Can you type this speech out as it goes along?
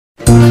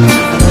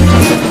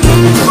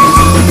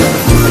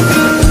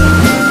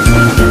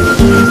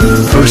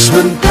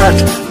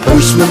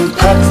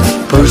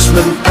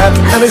Postman Pat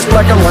and his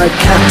black and white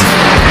cat.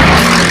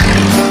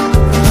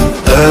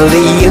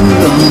 Early in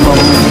the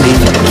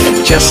morning,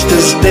 just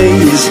as day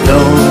is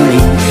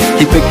dawning,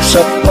 he picks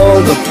up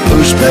all the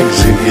post bags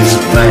in his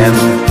van.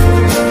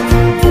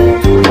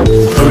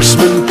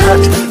 Postman Pat,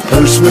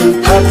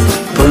 Postman Pat,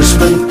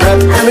 Postman Pat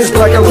and his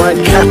black and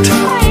white cat.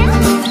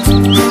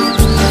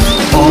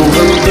 All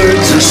the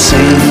birds are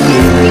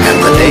singing and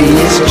the day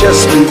is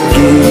just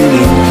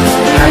beginning.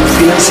 Pat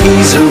feels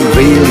he's a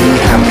really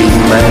happy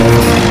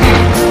man.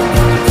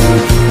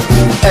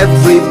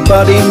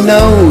 Everybody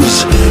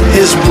knows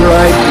his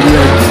bright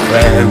red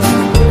van.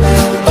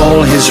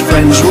 All his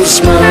friends will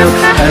smile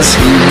as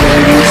he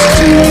waves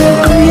to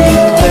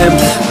greet them.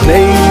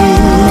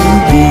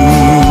 Maybe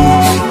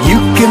you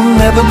can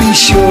never be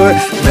sure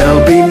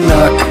there'll be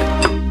knock,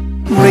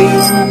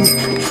 ring,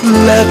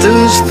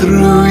 letters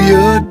through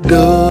your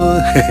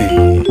door.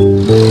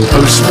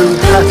 Postman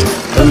Pat,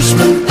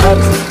 Postman Pat,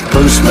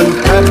 Postman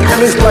Pat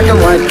and his black and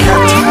white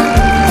cat.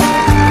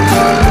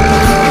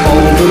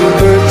 All the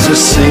birds are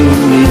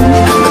singing and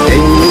the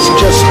day is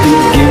just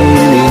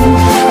beginning.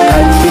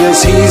 Pat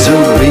feels he's a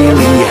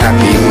really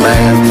happy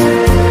man.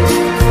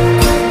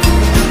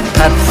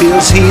 Pat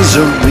feels he's a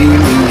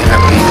really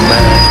happy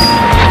man.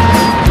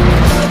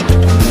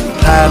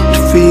 Pat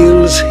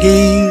feels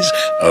he's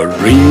a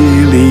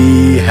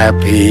really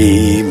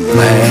happy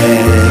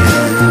man.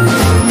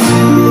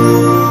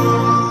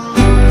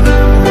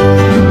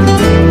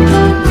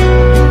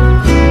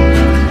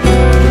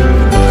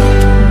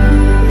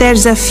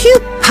 There's a few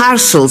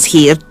parcels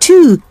here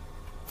too.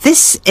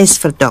 This is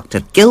for Dr.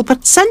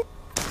 Gilbertson,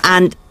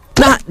 and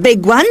that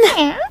big one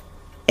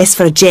is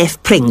for Jeff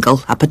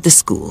Pringle up at the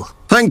school.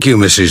 Thank you,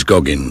 Mrs.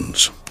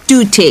 Goggins.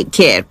 Do take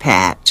care,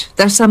 Pat.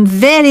 There's some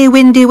very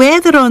windy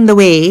weather on the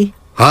way.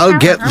 I'll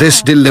get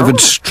this delivered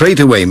straight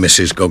away,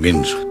 Mrs.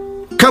 Goggins.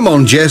 Come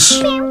on, Jess.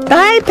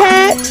 Bye,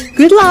 Pat.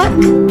 Good luck.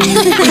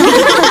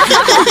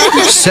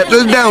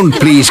 Settle down,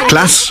 please,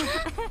 class.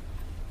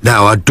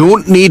 Now, I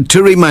don't need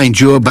to remind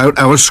you about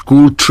our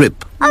school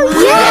trip. Oh,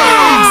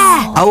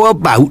 yes! How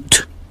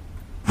about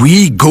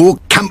we go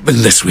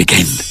camping this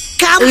weekend?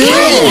 Camping?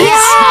 Yes!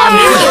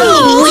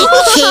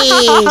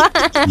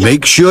 Wicked!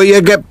 Make sure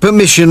you get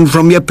permission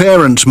from your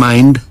parents,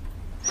 mind.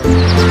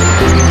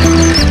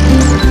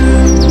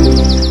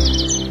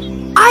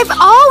 I've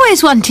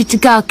always wanted to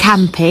go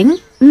camping.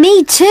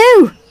 Me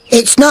too.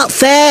 It's not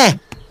fair.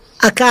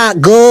 I can't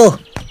go.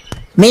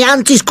 My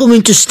auntie's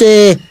coming to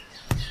stay.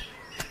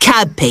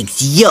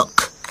 Camping's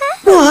yuck.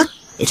 What?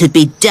 It'll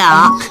be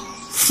dark,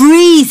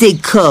 freezing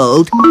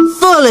cold,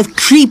 full of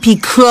creepy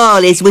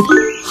crawlies with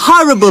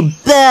horrible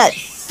burnt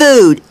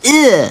food.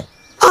 Ugh.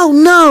 Oh,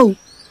 no.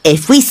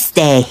 If we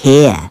stay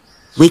here,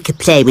 we could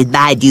play with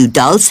my new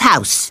doll's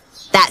house.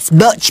 That's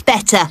much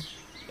better.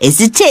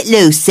 Isn't it,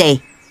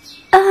 Lucy?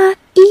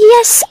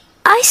 Yes,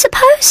 I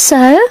suppose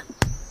so.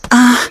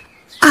 I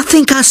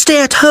think I'll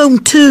stay at home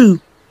too.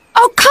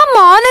 Oh, come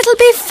on, it'll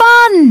be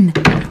fun.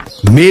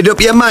 Made up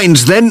your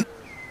minds, then?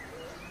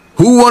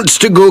 Who wants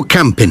to go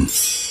camping?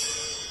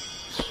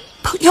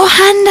 Put your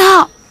hand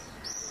up.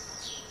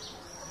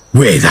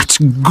 Well, that's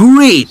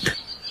great.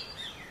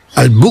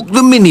 I'll book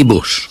the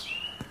minibus.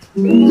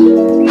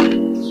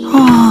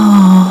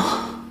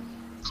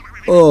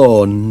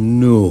 Oh,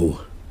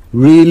 no.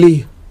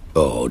 Really?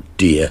 Oh,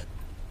 dear.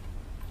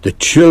 The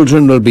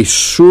children will be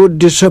so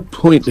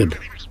disappointed.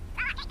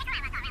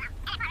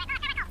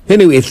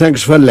 Anyway,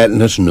 thanks for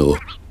letting us know.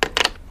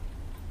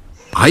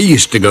 I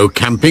used to go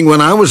camping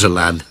when I was a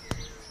lad.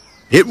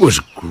 It was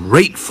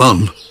great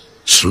fun.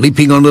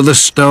 Sleeping under the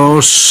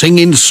stars,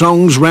 singing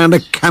songs round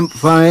a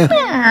campfire.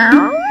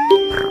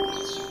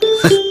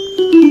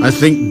 I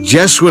think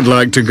Jess would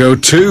like to go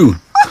too.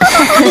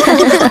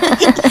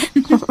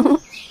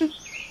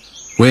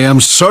 Well,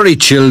 I'm sorry,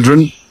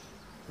 children,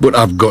 but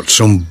I've got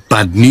some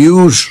bad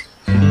news.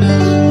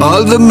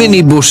 All the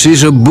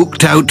minibuses are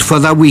booked out for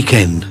the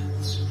weekend,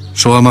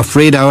 so I'm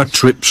afraid our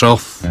trip's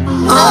off.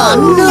 Oh,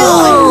 no!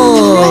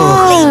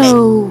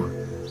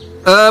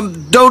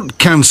 Don't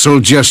cancel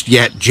just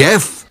yet,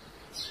 Jeff.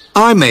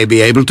 I may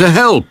be able to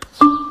help.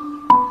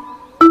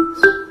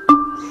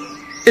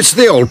 It's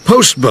the old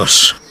post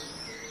bus.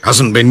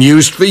 Hasn't been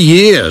used for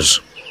years.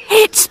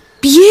 It's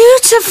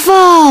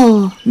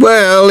beautiful.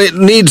 Well, it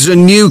needs a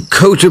new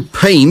coat of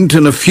paint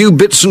and a few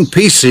bits and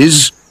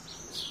pieces,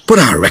 but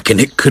I reckon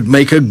it could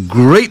make a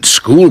great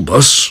school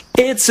bus.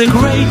 It's a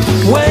great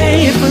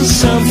way for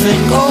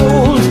something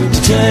old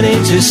to turn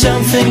into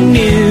something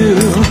new.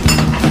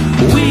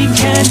 We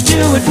can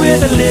do it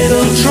with a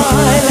little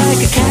try,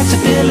 like a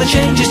caterpillar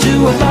changes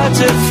to a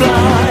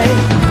butterfly.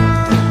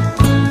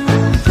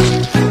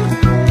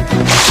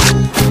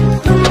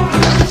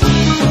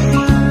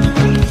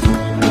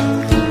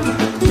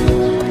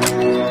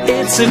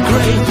 It's a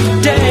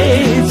great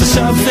day for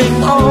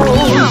something old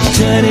to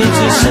turn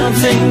into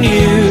something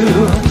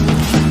new.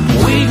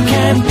 We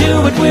can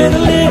do it with a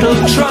little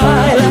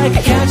try, like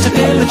a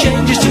caterpillar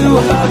changes to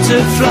a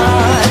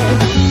butterfly.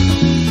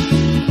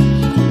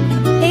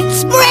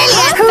 It's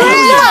brilliant!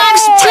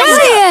 That's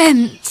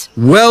brilliant!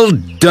 Well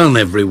done,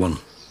 everyone.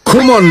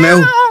 Come on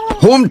now.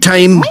 Home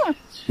time.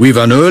 We've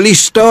an early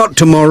start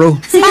tomorrow.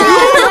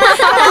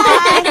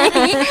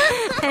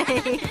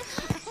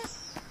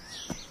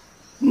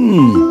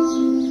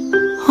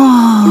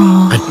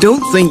 I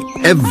don't think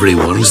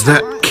everyone's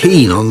that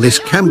keen on this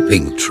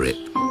camping trip.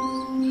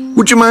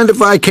 Would you mind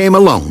if I came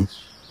along?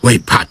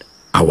 Wait, Pat,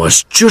 I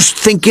was just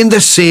thinking the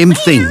same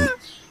thing.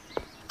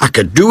 I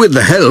could do with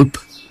the help.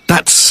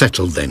 That's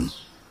settled then.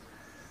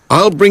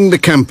 I'll bring the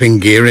camping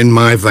gear in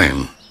my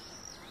van.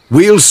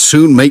 We'll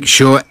soon make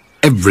sure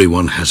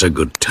everyone has a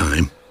good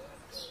time.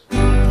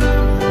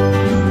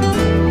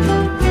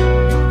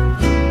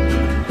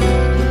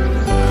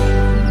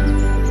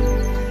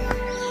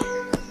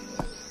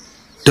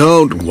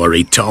 Don't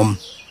worry, Tom.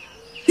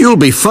 You'll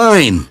be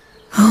fine.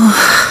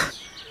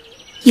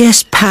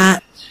 Yes,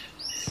 Pat.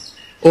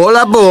 All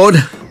aboard.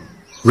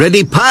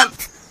 Ready,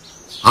 Pat?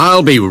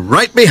 I'll be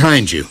right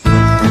behind you.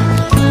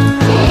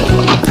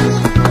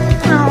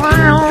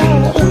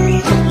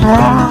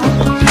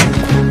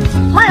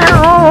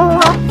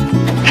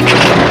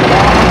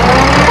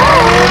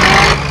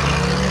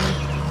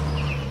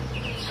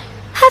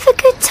 Have a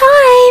good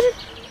time.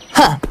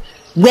 Huh.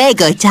 We're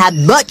going to have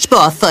much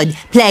more fun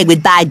playing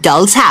with my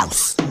doll's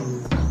house.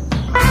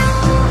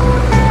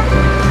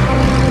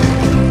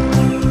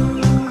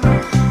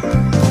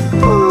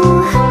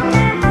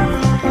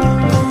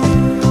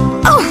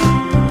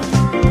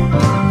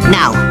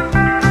 Now,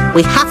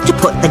 we have to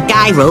put the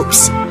guy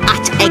ropes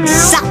at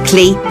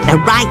exactly the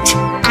right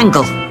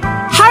angle.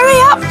 Hurry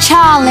up,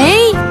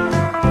 Charlie.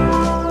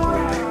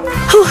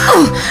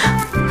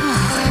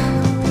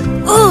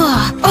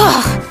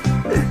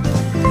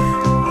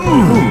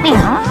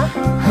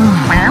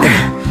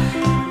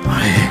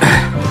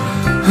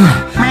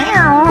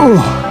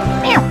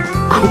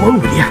 Come on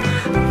with you.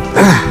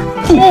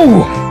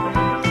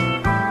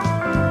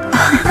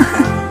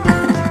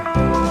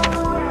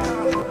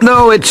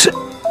 No, it's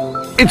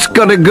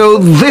gotta go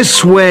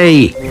this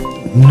way.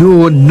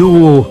 No.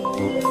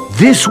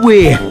 This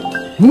way.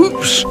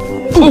 Whoops.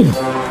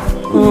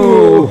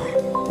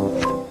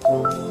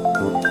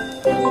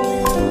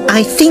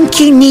 I think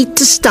you need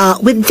to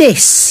start with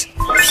this.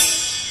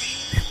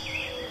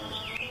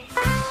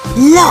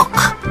 Look!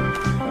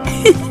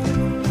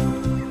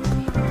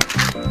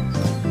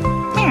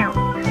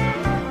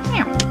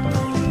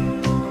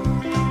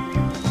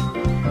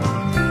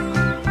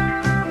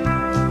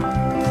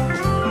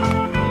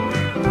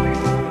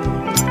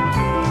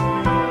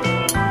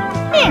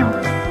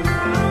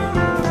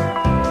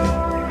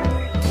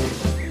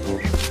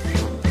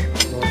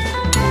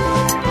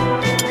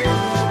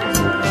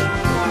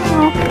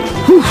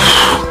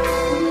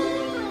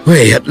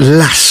 Way at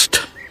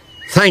last.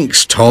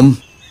 Thanks,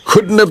 Tom.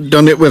 Couldn't have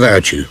done it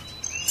without you.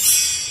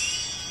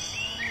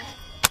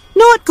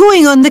 Not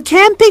going on the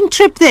camping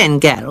trip then,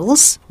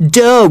 girls?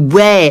 No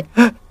way.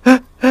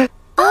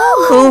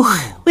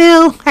 Oh,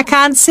 well, I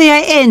can't say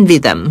I envy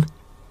them.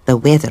 The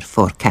weather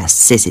forecast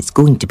says it's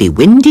going to be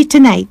windy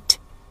tonight.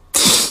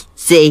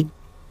 See,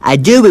 I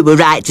knew we were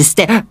right to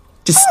stay.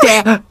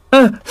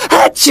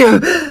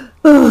 Achoo!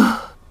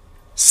 Oh.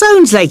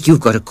 Sounds like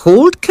you've got a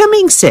cold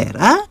coming,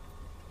 Sarah.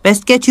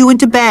 Best get you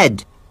into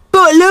bed.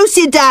 But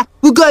Lucinda,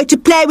 we're going to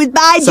play with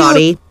my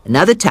Sorry,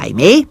 another time,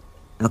 eh?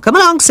 Now come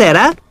along,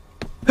 Sarah.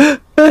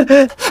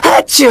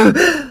 Achoo!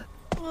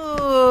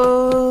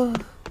 Oh.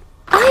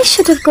 I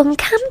should have gone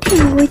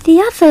camping with the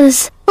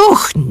others.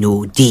 Oh,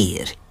 no,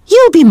 dear.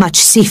 You'll be much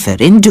safer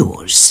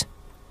indoors.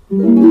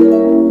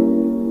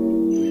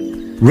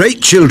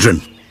 Right,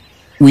 children.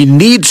 We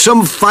need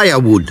some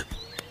firewood.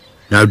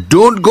 Now,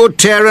 don't go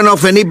tearing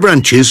off any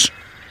branches.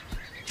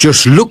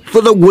 Just look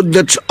for the wood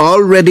that's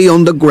already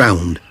on the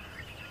ground.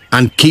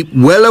 And keep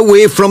well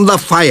away from the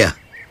fire.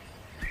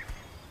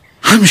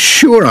 I'm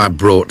sure I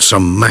brought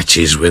some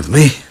matches with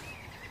me.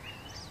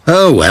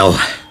 Oh, well.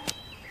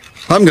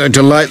 I'm going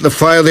to light the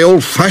fire the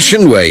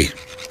old-fashioned way.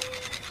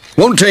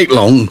 Won't take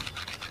long.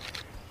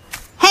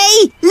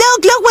 Hey,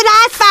 look what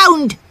I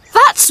found!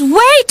 That's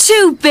way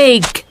too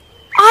big.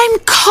 I'm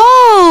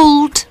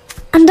cold.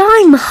 And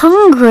I'm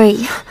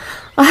hungry.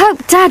 I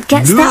hope Dad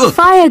gets that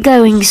fire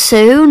going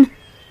soon.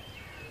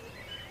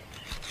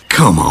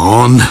 Come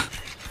on.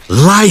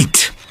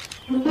 Light.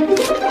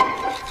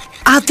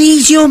 Are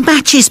these your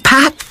matches,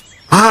 Pat?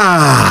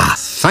 Ah,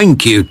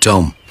 thank you,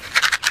 Tom.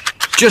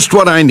 Just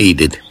what I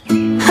needed.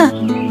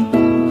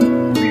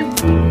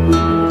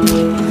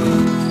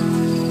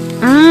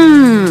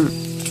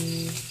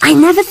 I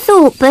never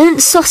thought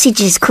burnt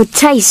sausages could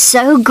taste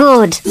so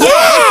good.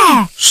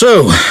 Yeah!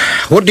 So,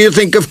 what do you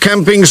think of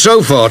camping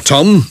so far,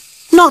 Tom?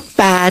 Not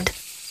bad.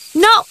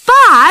 Not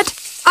bad?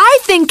 I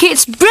think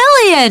it's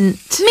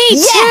brilliant. Me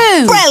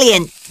too.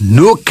 Brilliant.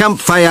 No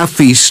campfire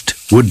feast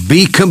would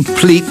be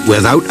complete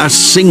without a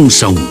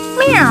sing-song.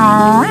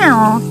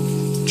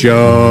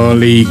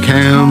 Jolly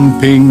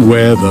camping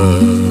weather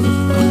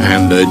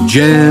and a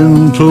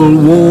gentle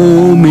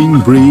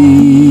warming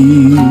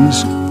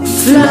breeze.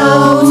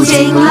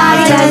 Floating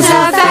light as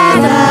a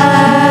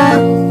feather,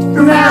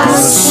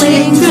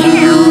 rustling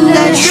through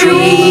the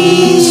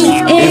trees.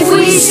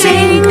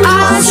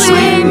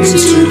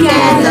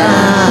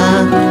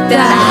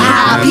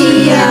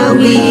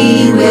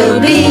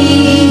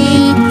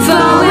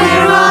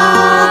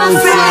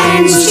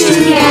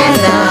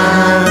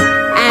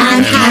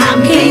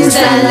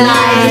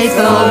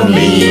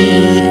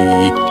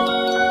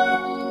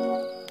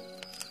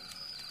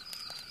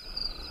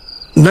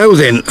 Now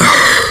then.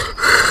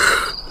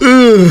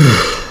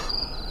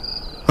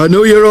 I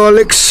know you're all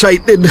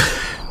excited,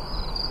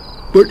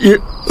 but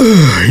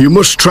you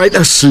must try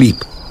to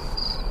sleep.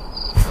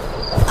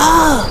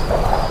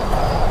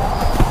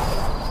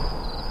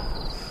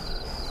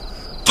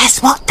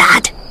 Guess what,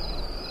 Dad?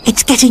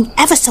 It's getting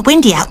ever so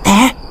windy out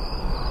there.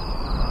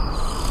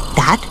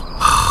 Dad?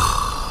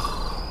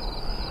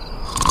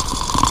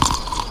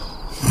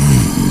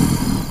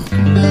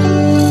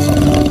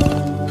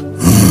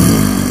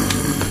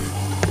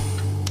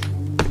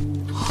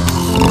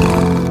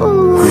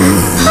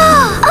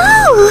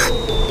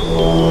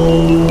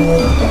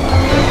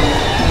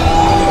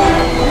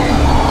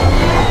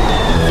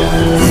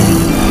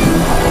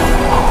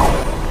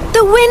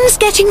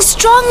 Getting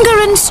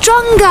stronger and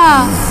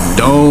stronger.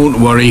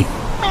 Don't worry.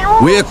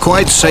 We're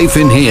quite safe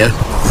in here.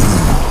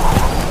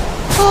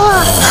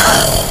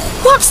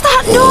 What's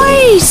that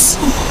noise?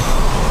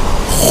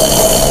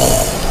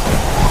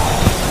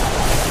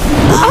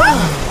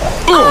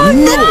 Oh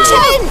no! The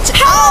tent!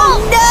 Oh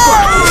no!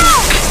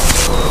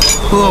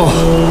 Oh.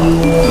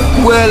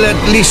 Well, at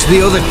least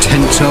the other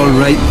tent's all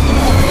right.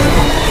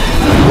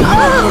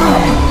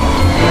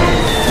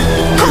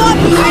 Come on,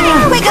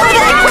 quick! Go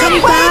there!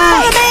 Quick!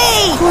 Follow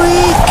me!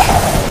 Quick!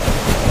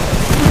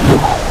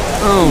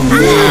 Oh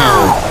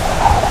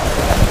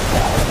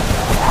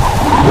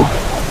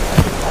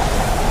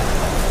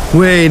no!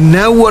 Wait,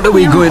 now what are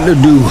we going to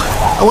do?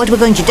 What are we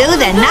going to do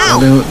then now?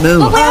 I don't know.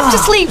 Well, we have to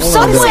sleep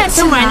somewhere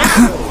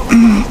now.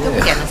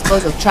 Again, I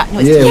suppose we'll try. No,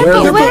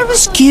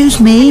 Excuse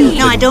me.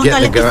 No, I don't know.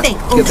 Let me think.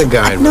 Get the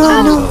guy.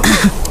 No.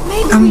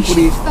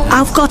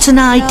 I've got an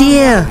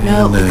idea.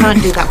 No, we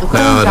can't do that. We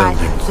can't drive.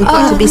 We've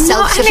got to be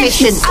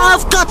self-sufficient.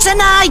 I've got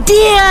an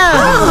idea.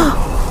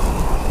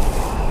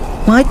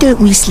 Why don't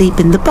we sleep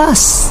in the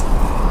bus?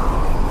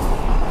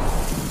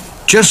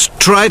 Just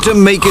try to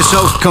make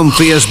yourself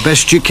comfy as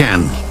best you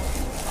can.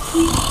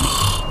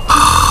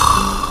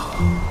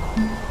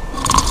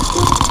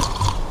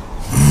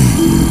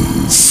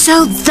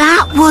 So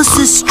that was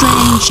the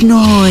strange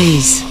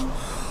noise.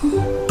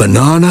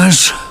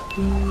 Bananas?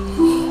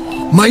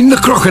 Mind the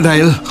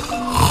crocodile.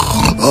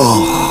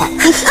 Oh.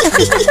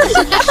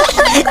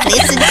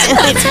 Listen to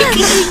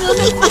it.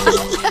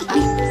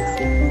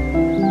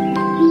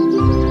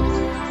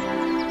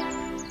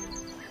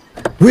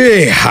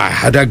 We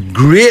had a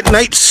great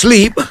night's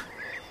sleep.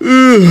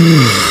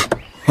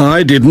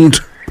 I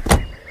didn't.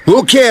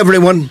 Okay,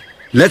 everyone,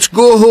 let's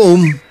go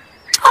home.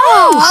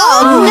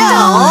 Oh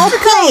no,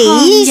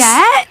 please.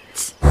 Yet.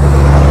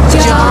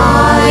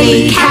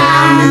 Jolly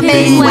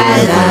camping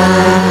weather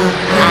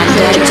and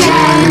a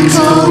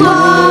gentle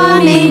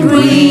morning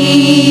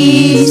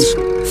breeze,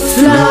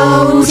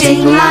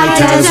 floating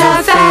light as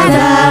a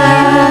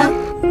feather,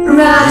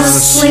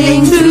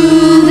 rustling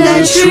through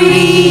the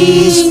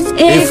trees.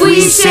 If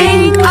we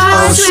sink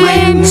or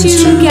swim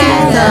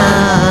together,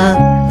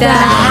 the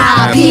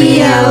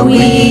happier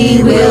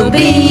we will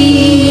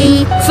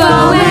be,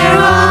 for we're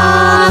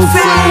all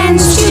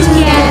friends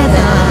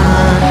together,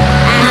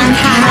 and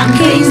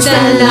camping's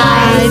the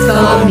life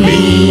for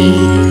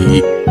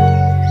me.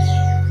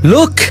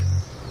 Look!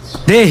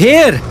 They're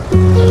here!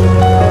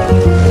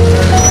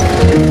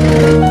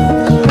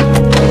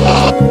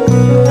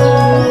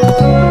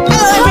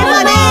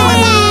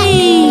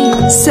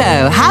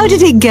 So, how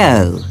did it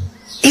go?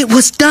 It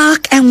was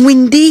dark and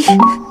windy,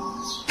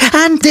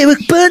 and there were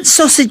burnt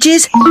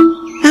sausages,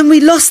 and we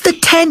lost the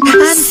tent,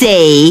 and...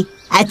 See?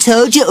 I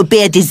told you it would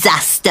be a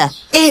disaster.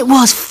 It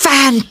was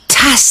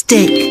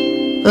fantastic.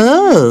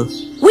 Oh.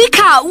 We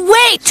can't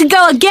wait to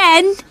go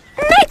again.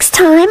 Next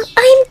time,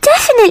 I'm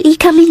definitely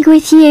coming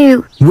with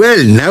you.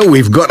 Well, now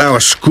we've got our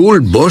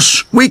school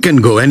bus, we can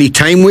go any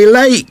time we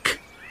like.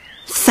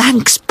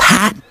 Thanks,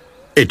 Pat.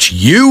 It's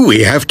you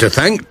we have to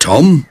thank,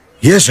 Tom.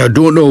 Yes, I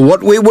don't know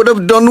what we would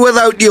have done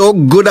without your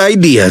good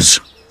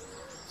ideas.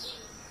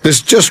 There's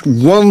just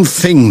one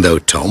thing, though,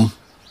 Tom.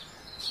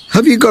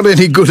 Have you got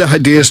any good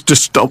ideas to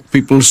stop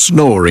people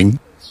snoring?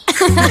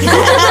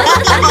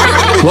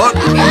 What?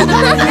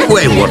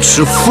 Wait, what's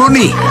so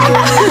funny?